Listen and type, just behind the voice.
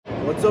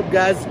What's up,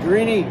 guys?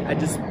 Greeny. I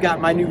just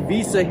got my new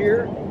visa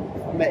here.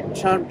 I'm at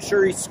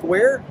Chancery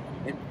Square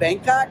in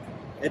Bangkok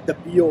at the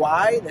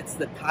BOI. That's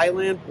the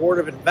Thailand Board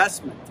of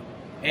Investment.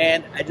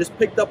 And I just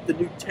picked up the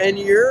new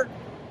 10-year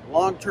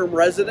long-term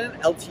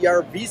resident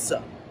LTR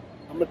visa.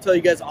 I'm going to tell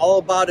you guys all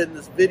about it in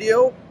this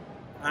video.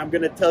 I'm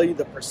going to tell you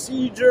the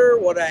procedure,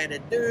 what I had to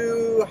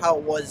do, how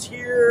it was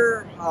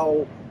here,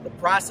 how the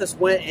process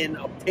went in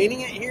obtaining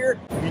it here.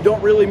 If you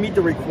don't really meet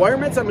the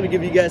requirements, I'm going to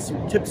give you guys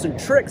some tips and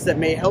tricks that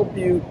may help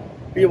you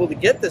be able to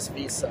get this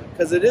visa,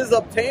 because it is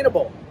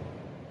obtainable.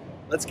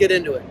 Let's get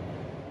into it.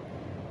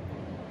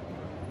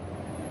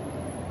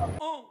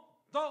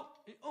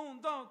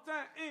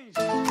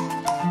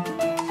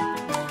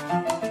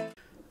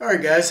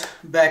 Alright guys,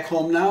 back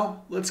home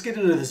now. Let's get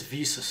into this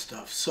visa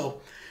stuff.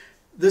 So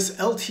this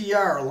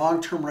LTR,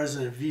 long-term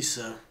resident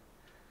visa,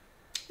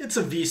 it's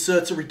a visa,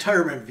 it's a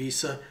retirement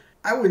visa.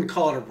 I wouldn't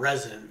call it a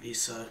resident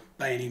visa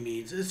by any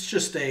means. It's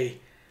just a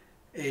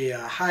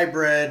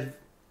hybrid,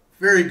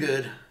 very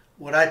good,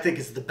 what I think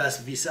is the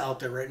best visa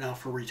out there right now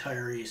for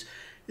retirees.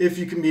 If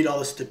you can meet all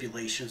the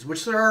stipulations,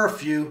 which there are a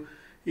few,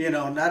 you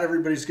know, not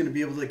everybody's going to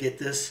be able to get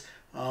this.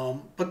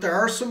 But there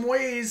are some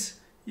ways,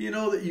 you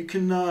know, that you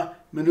can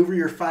maneuver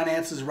your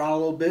finances around a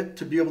little bit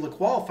to be able to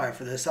qualify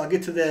for this. I'll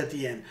get to that at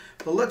the end.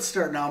 But let's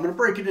start now. I'm going to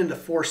break it into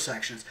 4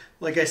 sections.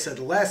 Like I said,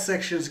 the last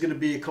section is going to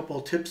be a couple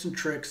of tips and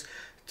tricks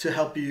to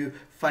help you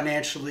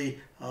financially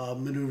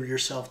maneuver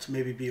yourself to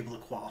maybe be able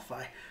to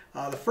qualify.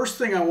 The first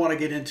thing I want to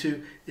get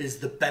into is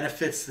the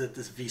benefits that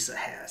this visa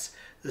has.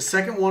 The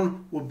second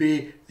one will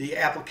be the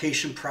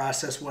application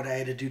process, what I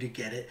had to do to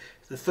get it.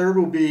 The third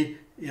will be,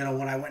 you know,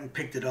 when I went and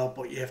picked it up,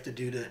 what you have to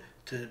do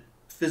to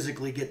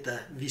physically get the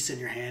visa in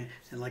your hand.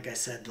 And like I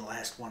said, the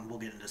last one, we'll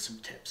get into some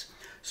tips.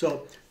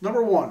 So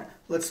number one,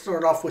 let's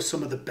start off with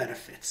some of the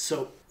benefits.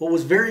 So what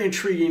was very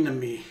intriguing to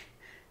me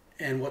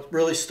and what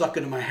really stuck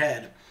into my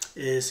head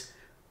is,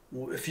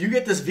 if you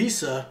get this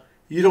visa,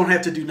 you don't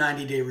have to do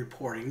 90-day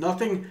reporting.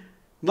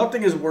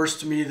 Nothing is worse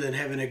to me than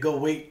having to go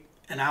wait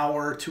an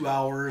hour, 2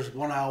 hours,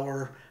 1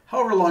 hour,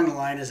 however long the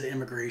line is at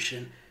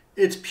immigration.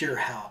 It's pure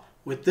hell.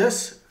 With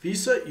this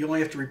visa, you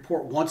only have to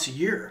report once a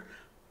year.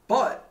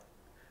 But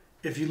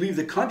if you leave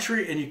the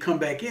country and you come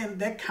back in,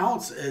 that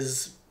counts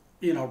as,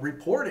 you know,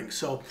 reporting.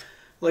 So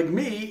like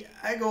me,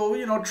 I go,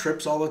 you know,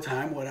 trips all the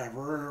time,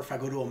 whatever. Or if I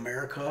go to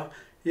America,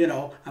 you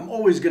know, I'm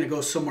always going to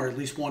go somewhere at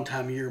least one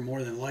time a year,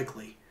 more than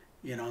likely,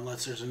 you know,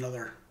 unless there's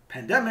another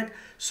pandemic.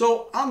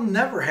 So I'll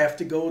never have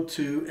to go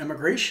to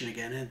immigration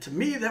again. And to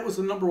me, that was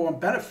the number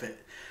one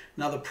benefit.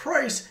 Now the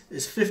price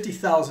is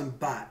 50,000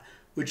 baht,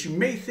 which you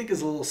may think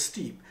is a little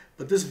steep,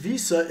 but this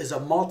visa is a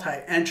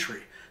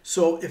multi-entry.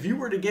 So if you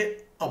were to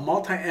get a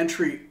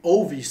multi-entry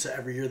O visa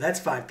every year, that's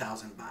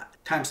 5,000 baht.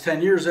 Times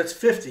 10 years, that's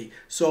 50.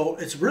 So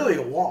it's really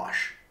a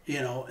wash,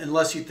 you know,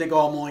 unless you think,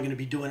 oh, I'm only going to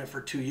be doing it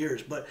for 2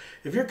 years. But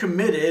if you're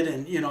committed,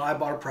 and, you know, I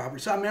bought a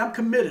property, so I mean, I'm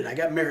committed. I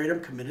got married,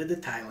 I'm committed to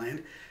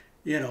Thailand,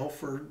 you know,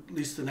 for at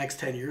least the next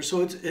 10 years.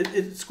 So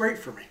it's great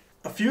for me.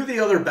 A few of the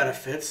other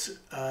benefits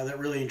that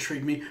really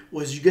intrigued me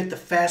was you get the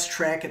fast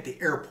track at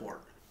the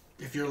airport.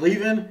 If you're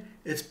leaving,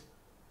 it's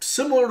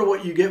similar to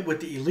what you get with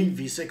the elite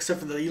visa,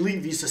 except for the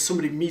elite visa,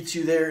 somebody meets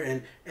you there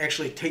and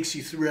actually takes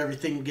you through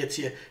everything and gets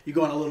you. You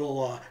go on a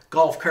little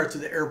golf cart to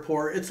the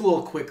airport. It's a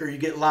little quicker. You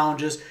get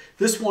lounges.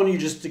 This one, you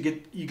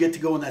get to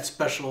go in that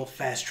special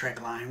fast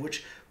track line,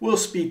 which will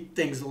speed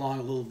things along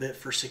a little bit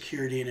for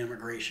security and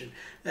immigration.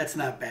 That's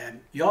not bad.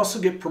 You also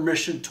get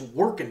permission to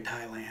work in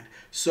Thailand.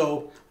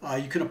 So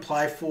you can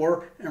apply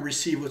for and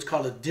receive what's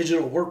called a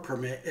digital work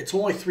permit. It's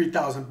only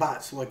 3,000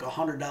 baht, so like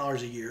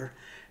 $100 a year.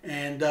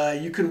 And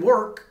you can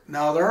work.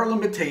 Now there are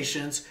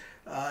limitations.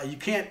 You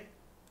can't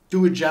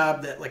do a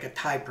job that like a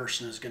Thai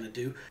person is going to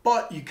do,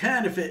 but you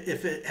can if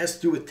it has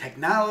to do with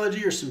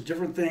technology or some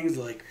different things,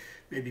 like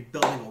maybe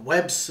building a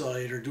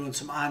website or doing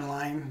some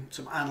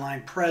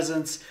online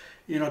presence.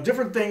 You know,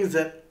 different things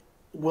that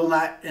will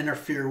not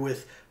interfere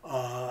with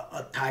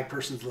a Thai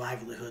person's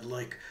livelihood,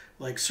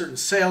 like certain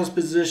sales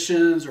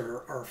positions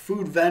or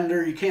food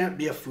vendor. You can't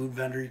be a food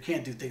vendor. You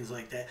can't do things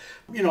like that.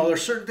 You know,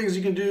 there's certain things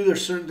you can do.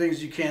 There's certain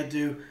things you can't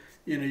do.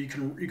 You know, you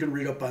can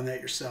read up on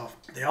that yourself.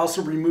 They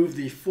also removed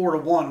the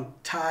 4-to-1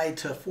 Thai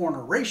to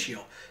foreigner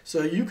ratio.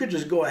 So you could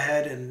just go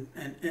ahead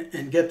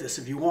and get this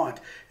if you want.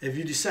 If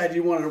you decided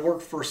you wanted to work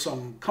for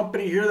some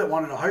company here that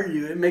wanted to hire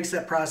you, it makes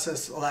that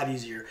process a lot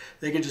easier.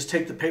 They can just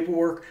take the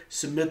paperwork,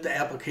 submit the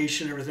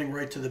application, everything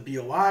right to the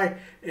BOI,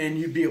 and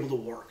you'd be able to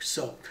work.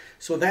 So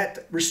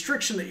that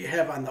restriction that you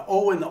have on the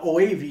O and the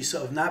OA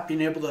visa of not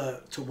being able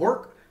to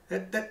work,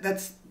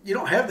 that's you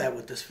don't have that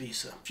with this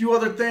visa. A few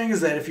other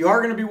things that if you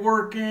are going to be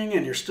working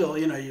and you're still,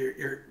 you know,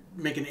 you're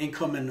making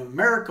income in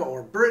America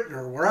or Britain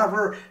or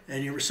wherever,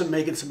 and you're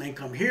making some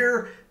income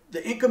here,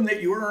 the income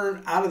that you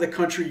earn out of the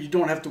country, you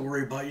don't have to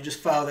worry about. You just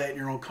file that in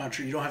your own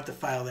country. You don't have to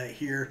file that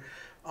here.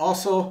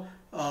 Also,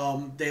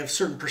 they have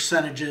certain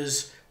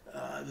percentages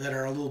that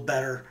are a little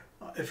better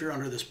if you're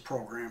under this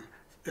program,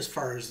 as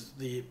far as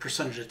the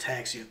percentage of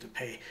tax you have to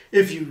pay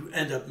if you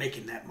end up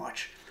making that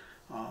much.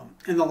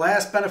 And the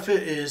last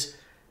benefit is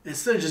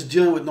instead of just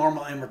dealing with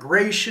normal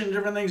immigration,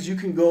 different things, you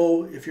can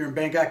go, if you're in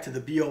Bangkok, to the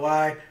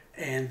BOI,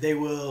 and they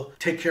will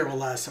take care of a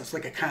lot of stuff. It's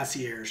like a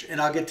concierge.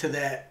 And I'll get to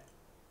that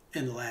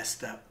in the last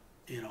step,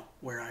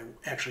 where I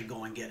actually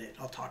go and get it.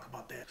 I'll talk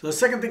about that. So the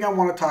second thing I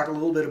want to talk a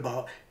little bit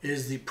about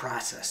is the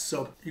process.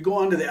 So you go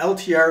onto the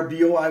LTR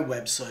BOI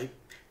website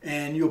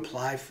and you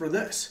apply for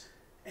this.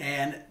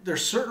 And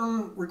there's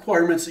certain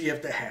requirements that you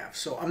have to have.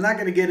 So I'm not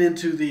going to get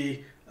into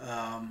the,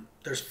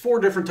 there's 4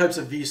 different types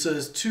of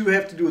visas. 2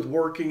 have to do with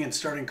working and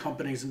starting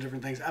companies and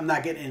different things. I'm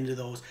not getting into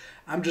those.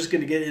 I'm just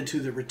going to get into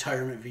the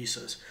retirement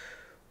visas.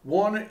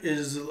 One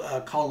is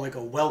called like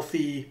a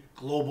wealthy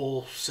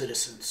global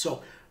citizen.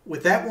 So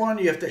with that one,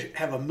 you have to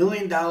have $1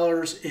 million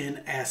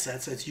in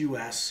assets. That's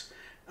U.S.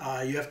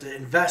 You have to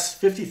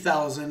invest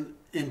 $50,000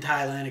 in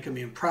Thailand. It can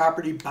be in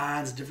property,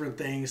 bonds, different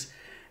things,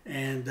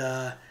 and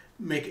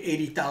make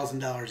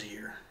 $80,000 a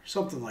year,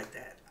 something like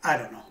that. I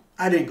don't know.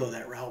 I didn't go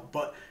that route,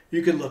 but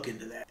you can look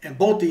into that. And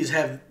both these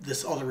have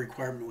this other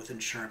requirement with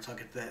insurance. I'll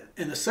get to that.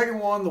 And the second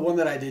one, the one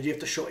that I did, you have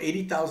to show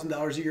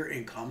 $80,000 a year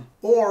income,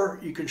 or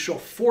you can show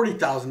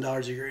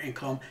 $40,000 a year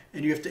income,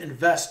 and you have to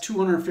invest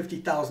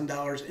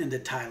 $250,000 into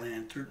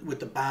Thailand with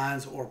the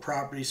bonds or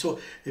property. So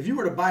if you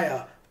were to buy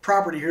a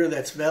property here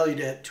that's valued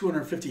at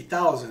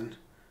 $250,000,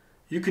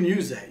 you can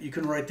use that. You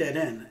can write that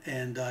in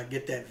and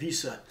get that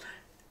visa.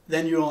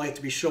 Then you only have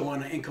to be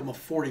showing an income of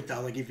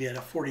 $40,000. Like if you had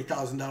a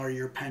 $40,000 a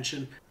year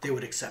pension, they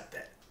would accept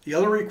that. The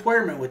other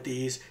requirement with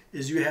these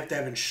is you have to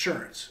have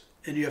insurance,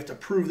 and you have to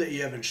prove that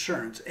you have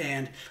insurance.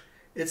 And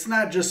it's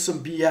not just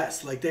some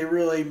BS. Like, they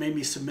really made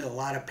me submit a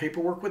lot of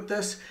paperwork with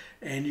this,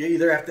 and you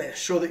either have to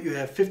show that you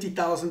have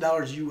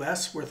 $50,000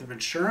 US worth of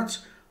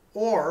insurance,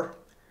 or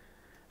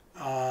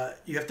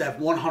you have to have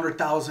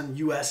 $100,000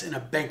 US in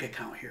a bank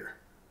account here,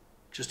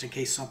 just in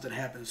case something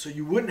happens. So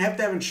you wouldn't have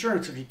to have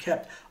insurance if you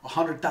kept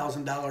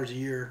 $100,000 a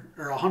year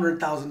or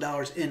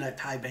 $100,000 in a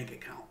Thai bank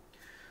account.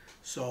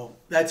 So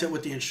that's it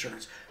with the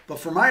insurance. But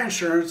for my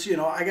insurance,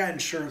 I got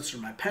insurance for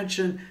my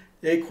pension.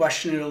 They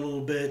questioned it a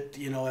little bit.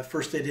 At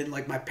first they didn't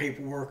like my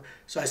paperwork,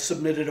 so I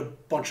submitted a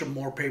bunch of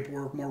more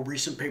paperwork, more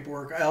recent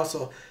paperwork. I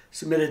also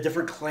submitted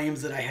different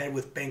claims that I had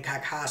with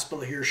Bangkok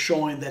Hospital here,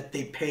 showing that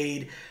they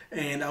paid,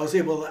 and I was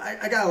able to,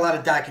 I got a lot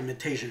of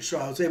documentation, so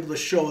I was able to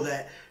show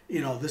that,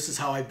 this is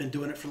how I've been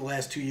doing it for the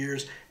last 2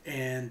 years,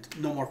 and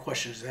no more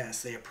questions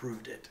asked. They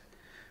approved it.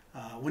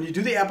 When you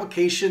do the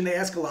application, they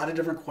ask a lot of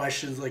different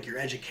questions, like your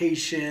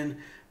education,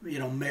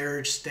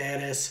 marriage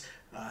status.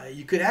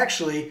 You could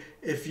actually,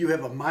 if you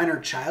have a minor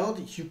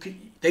child,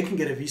 they can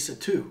get a visa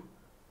too,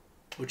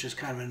 which is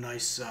kind of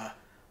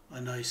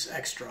a nice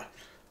extra.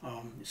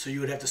 So you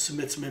would have to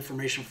submit some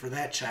information for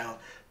that child.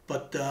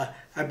 But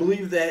I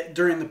believe that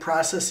during the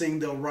processing,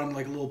 they'll run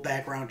like a little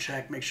background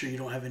check, make sure you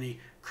don't have any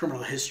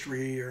criminal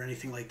history or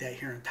anything like that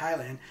here in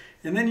Thailand,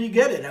 and then you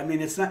get it. I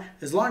mean, it's not,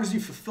 as long as you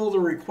fulfill the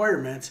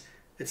requirements,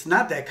 it's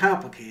not that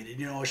complicated.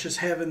 It's just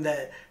having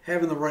the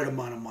right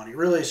amount of money.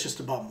 Really, it's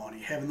just about money,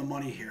 having the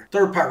money here.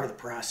 Third part of the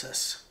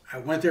process, I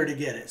went there to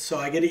get it. So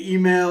I get an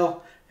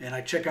email and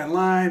I check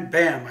online,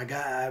 bam,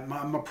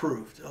 I'm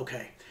approved.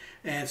 Okay.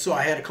 And so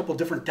I had a couple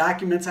different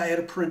documents I had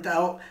to print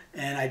out,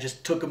 and I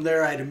just took them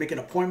there. I had to make an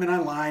appointment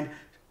online.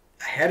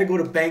 I had to go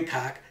to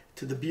Bangkok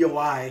to the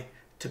BOI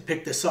to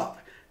pick this up.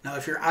 Now,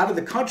 if you're out of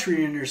the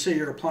country and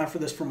you're applying for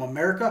this from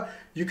America,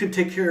 you can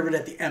take care of it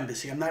at the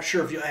embassy. I'm not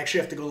sure if you actually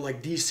have to go to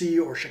like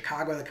DC or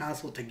Chicago, the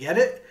consulate, to get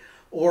it,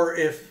 or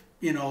if,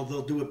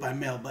 they'll do it by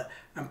mail. But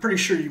I'm pretty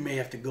sure you may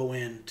have to go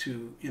in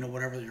to,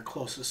 whatever your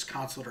closest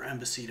consulate or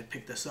embassy to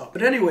pick this up.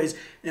 But anyways,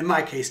 in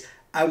my case,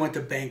 I went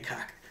to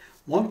Bangkok.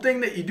 One thing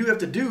that you do have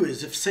to do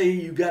is, if say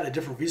you got a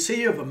different visa,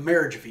 say you have a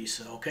marriage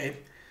visa, okay,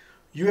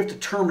 you have to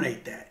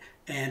terminate that.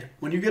 And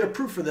when you get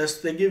approved for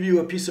this, they give you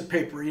a piece of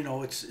paper,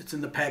 it's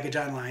in the package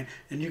online,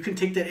 and you can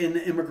take that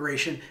into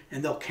immigration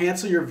and they'll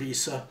cancel your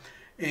visa,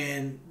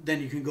 and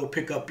then you can go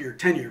pick up your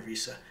 10-year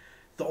visa.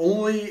 The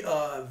only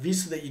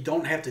visa that you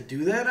don't have to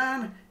do that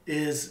on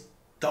is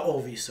the O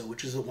visa,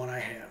 which is the one I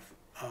have,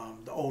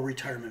 the O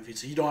retirement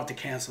visa. You don't have to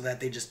cancel that.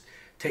 They just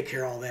take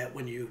care of all that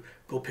when you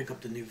go pick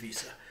up the new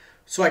visa.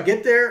 So I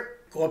get there,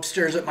 go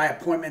upstairs at my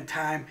appointment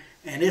time,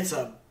 and it's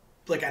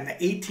like on the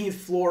 18th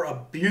floor,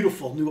 a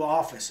beautiful new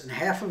office, and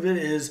half of it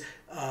is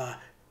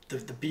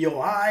the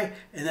BOI,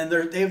 and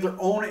then they have their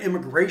own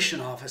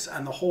immigration office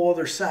on the whole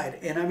other side.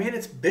 And I mean,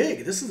 it's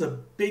big. This is a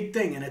big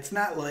thing, and it's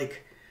not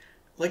like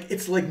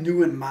it's like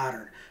new and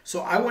modern.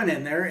 So I went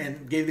in there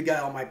and gave the guy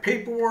all my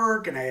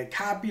paperwork, and I had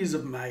copies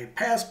of my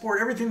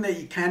passport, everything that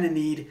you kind of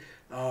need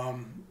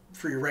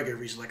for your regular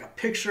visa, like a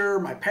picture,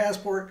 my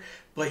passport.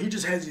 But he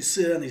just has you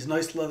sit on these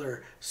nice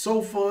leather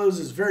sofas.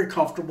 It's very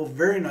comfortable,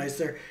 very nice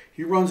there.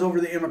 He runs over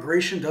the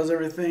immigration, does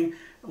everything.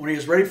 When he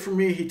was ready for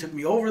me, he took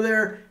me over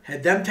there,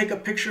 had them take a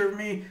picture of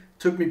me,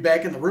 took me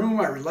back in the room.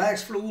 I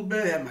relaxed for a little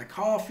bit, had my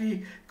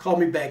coffee, called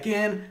me back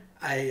in.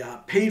 I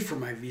paid for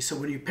my visa.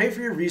 When you pay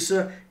for your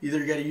visa, either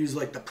you got to use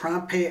like the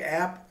Prompt Pay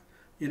app,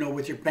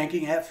 with your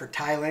banking app for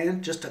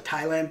Thailand, just a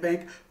Thailand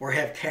bank, or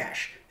have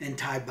cash in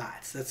Thai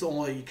bahts. That's the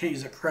only, you can't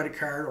use a credit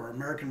card or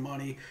American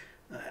money.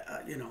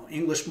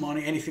 English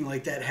money, anything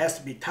like that. It has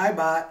to be Thai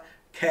baht,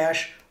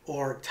 cash,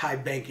 or Thai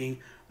banking.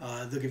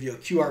 They'll give you a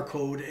QR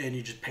code and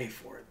you just pay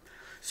for it.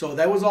 So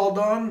that was all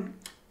done.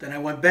 Then I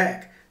went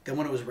back. Then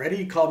when it was ready,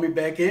 he called me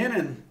back in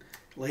and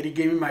the lady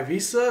gave me my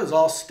visa. It was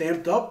all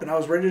stamped up and I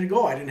was ready to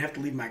go. I didn't have to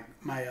leave my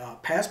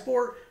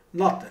passport,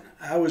 nothing.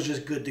 I was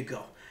just good to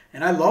go.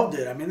 And I loved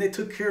it. I mean, they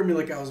took care of me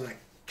like I was a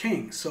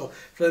king. So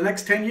for the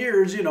next 10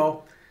 years,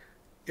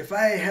 if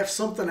I have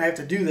something I have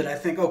to do that I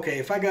think, okay,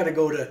 if I got to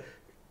go to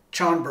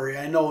Chonburi,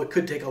 I know it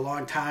could take a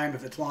long time.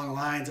 If it's long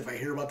lines, if I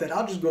hear about that,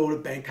 I'll just go to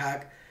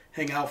Bangkok,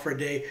 hang out for a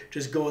day,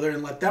 just go there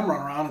and let them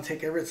run around and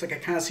take care of it. It's like a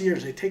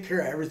concierge. They take care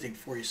of everything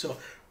for you. So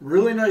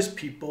really nice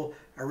people.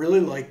 I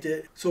really liked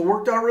it. So it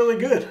worked out really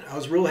good. I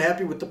was really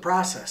happy with the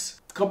process.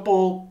 A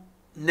couple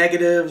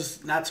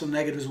negatives, not so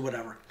negatives,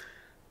 whatever.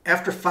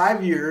 After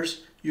 5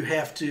 years, you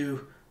have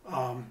to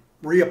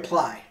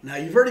reapply. Now,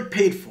 you've already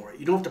paid for it.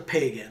 You don't have to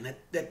pay again.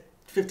 That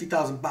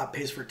 50,000 baht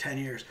pays for 10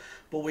 years.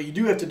 But what you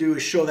do have to do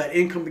is show that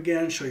income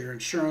again, show your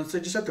insurance. They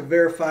just have to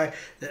verify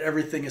that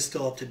everything is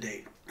still up to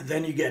date. And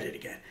then you get it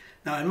again.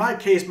 Now, in my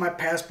case, my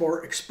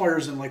passport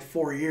expires in like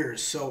 4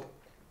 years. So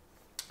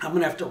I'm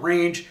going to have to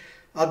arrange.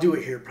 I'll do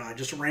it here probably.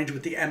 Just arrange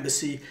with the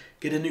embassy,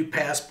 get a new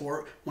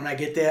passport. When I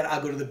get that,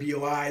 I'll go to the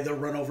BOI. They'll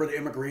run over the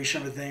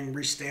immigration, everything,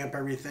 restamp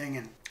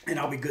everything, and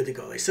I'll be good to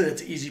go. They said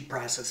it's an easy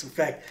process. In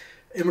fact,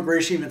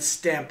 immigration even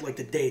stamped like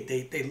the date.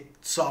 They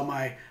saw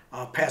my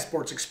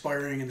passport's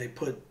expiring and they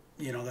put,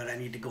 that I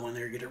need to go in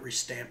there, get it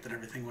restamped and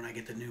everything when I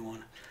get the new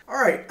one.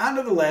 All right, on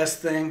to the last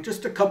thing.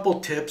 Just a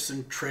couple tips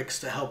and tricks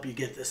to help you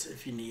get this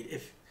if you need,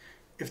 if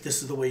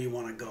this is the way you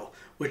want to go.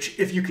 Which,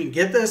 if you can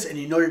get this and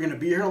you're going to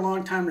be here a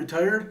long time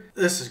retired,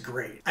 this is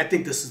great. I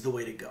think this is the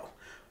way to go.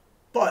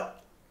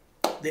 But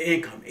the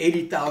income,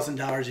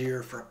 $80,000 a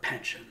year for a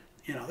pension,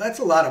 that's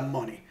a lot of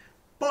money.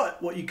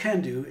 But what you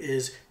can do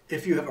is,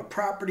 if you have a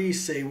property,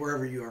 say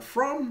wherever you are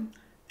from,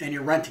 and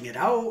you're renting it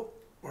out,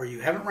 or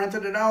you haven't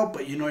rented it out,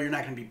 but you're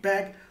not going to be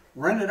back,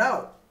 rent it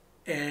out.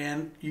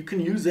 And you can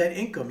use that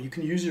income. You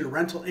can use your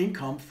rental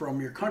income from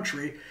your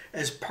country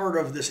as part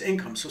of this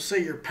income. So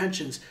say your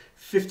pension's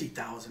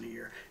 $50,000 a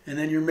year, and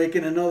then you're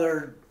making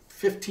another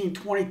 $15,000,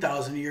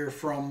 $20,000 a year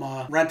from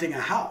renting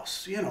a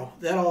house.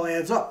 That all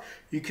adds up.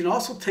 You can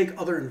also take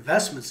other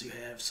investments you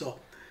have. So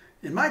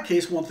in my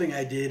case, one thing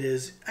I did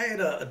is I had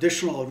an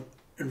additional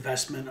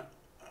investment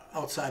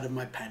outside of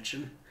my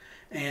pension.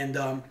 And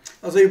I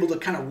was able to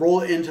kind of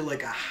roll it into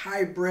like a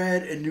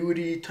hybrid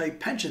annuity type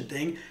pension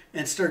thing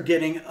and start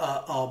getting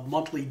a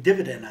monthly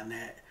dividend on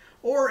that.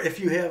 Or if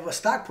you have a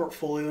stock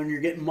portfolio and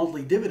you're getting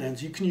monthly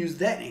dividends, you can use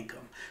that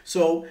income.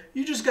 So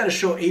you just got to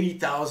show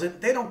 80,000.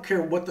 They don't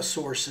care what the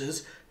source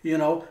is.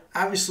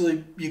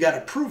 Obviously you got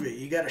to prove it.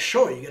 You got to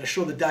show it. You got to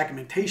show the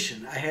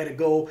documentation. I had to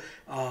go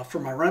for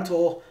my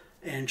rental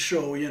and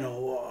show,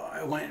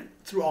 I went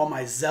through all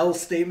my Zelle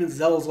statements.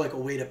 Zelle is like a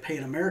way to pay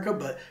in America,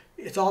 but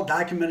it's all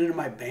documented in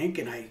my bank,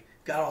 and I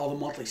got all the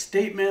monthly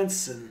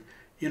statements and,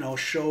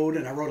 showed,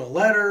 and I wrote a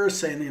letter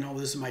saying,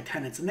 this is my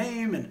tenant's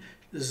name and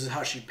this is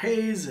how she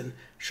pays, and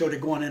showed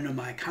it going into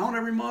my account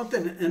every month,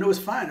 and it was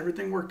fine.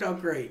 Everything worked out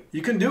great.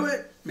 You can do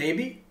it,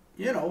 maybe,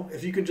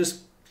 if you can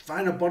just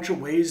find a bunch of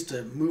ways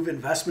to move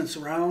investments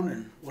around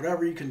and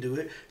whatever, you can do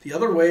it. The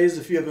other way is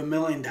if you have $1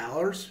 million,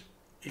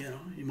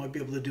 you might be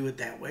able to do it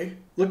that way.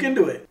 Look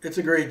into it. It's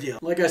a great deal.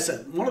 Like I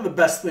said, one of the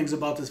best things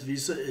about this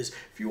visa is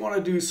if you want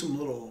to do some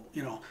little,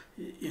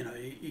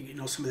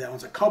 somebody that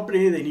owns a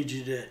company, they need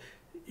you to,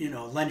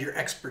 lend your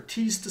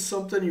expertise to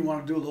something. You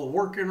want to do a little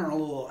work in, or a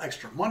little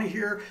extra money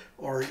here,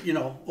 or,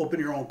 open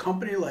your own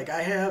company like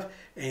I have.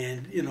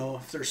 And,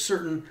 if there's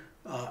certain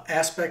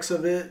aspects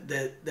of it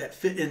that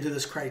fit into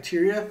this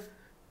criteria,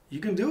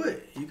 you can do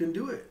it. You can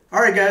do it.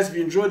 All right, guys, if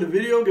you enjoyed the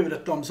video, give it a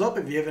thumbs up.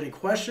 If you have any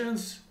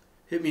questions,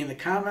 hit me in the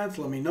comments.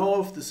 Let me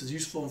know if this is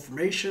useful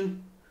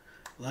information.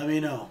 Let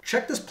me know.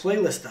 Check this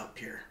playlist up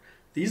here.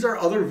 These are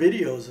other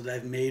videos that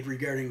I've made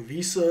regarding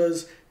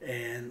visas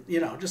and,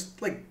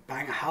 just like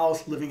buying a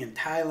house, living in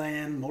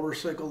Thailand,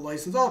 motorcycle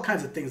license, all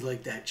kinds of things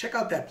like that. Check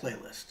out that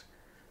playlist.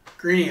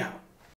 Greeny out.